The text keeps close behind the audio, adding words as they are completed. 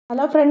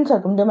Hello friends,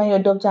 welcome to my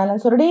YouTube channel.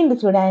 So today in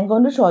this video I am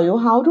going to show you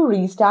how to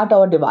restart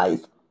our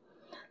device.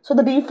 So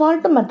the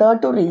default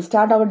method to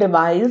restart our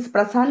device,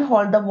 press and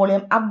hold the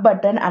volume up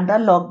button and the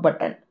lock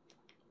button.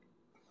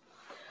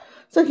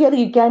 So here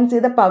you can see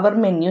the power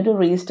menu to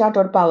restart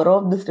or power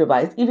off this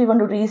device. If you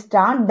want to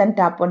restart, then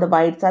tap on the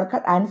white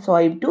circle and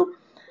swipe to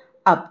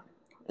up.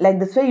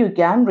 Like this way you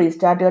can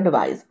restart your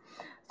device.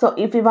 So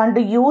if you want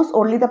to use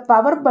only the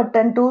power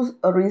button to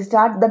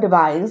restart the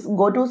device,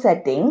 go to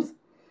settings.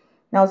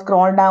 Now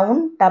scroll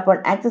down, tap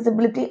on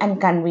accessibility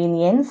and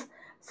convenience.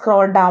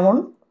 Scroll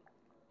down,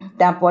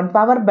 tap on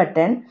power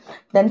button.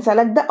 Then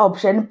select the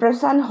option,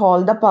 press and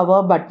hold the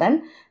power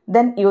button.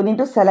 Then you need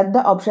to select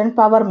the option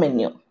power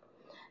menu.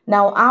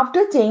 Now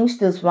after change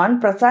this one,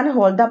 press and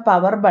hold the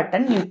power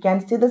button. You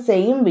can see the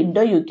same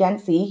window you can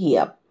see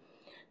here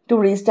to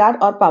restart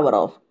or power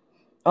off.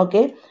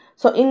 Okay.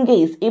 So in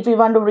case if you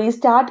want to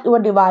restart your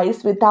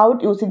device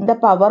without using the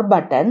power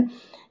button,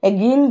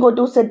 again go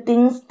to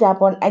settings,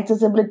 tap on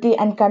accessibility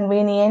and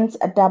convenience,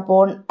 tap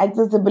on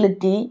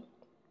accessibility,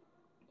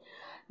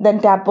 then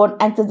tap on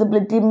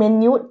accessibility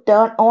menu,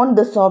 turn on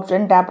this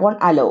option, tap on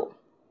allow.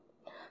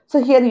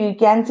 So here you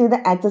can see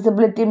the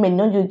accessibility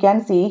menu. You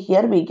can see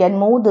here we can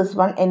move this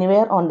one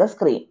anywhere on the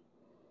screen.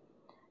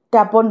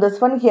 Tap on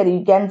this one. Here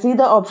you can see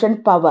the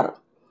option power.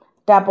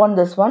 Tap on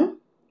this one.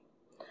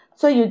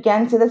 So you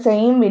can see the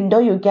same window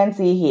you can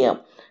see here.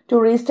 To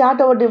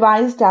restart our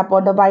device, tap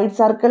on the white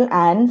circle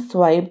and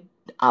swipe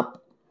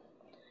up.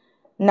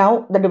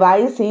 Now the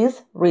device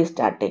is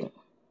restarting.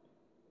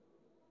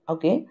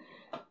 Okay.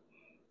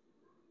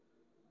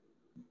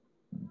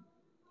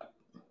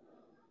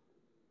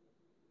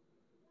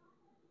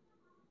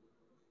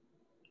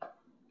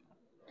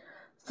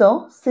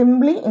 So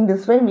simply in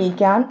this way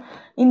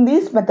in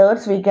these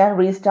methods we can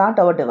restart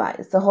our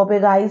device. So hope you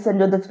guys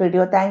enjoyed this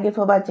video. Thank you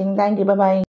for watching. Thank you. Bye bye.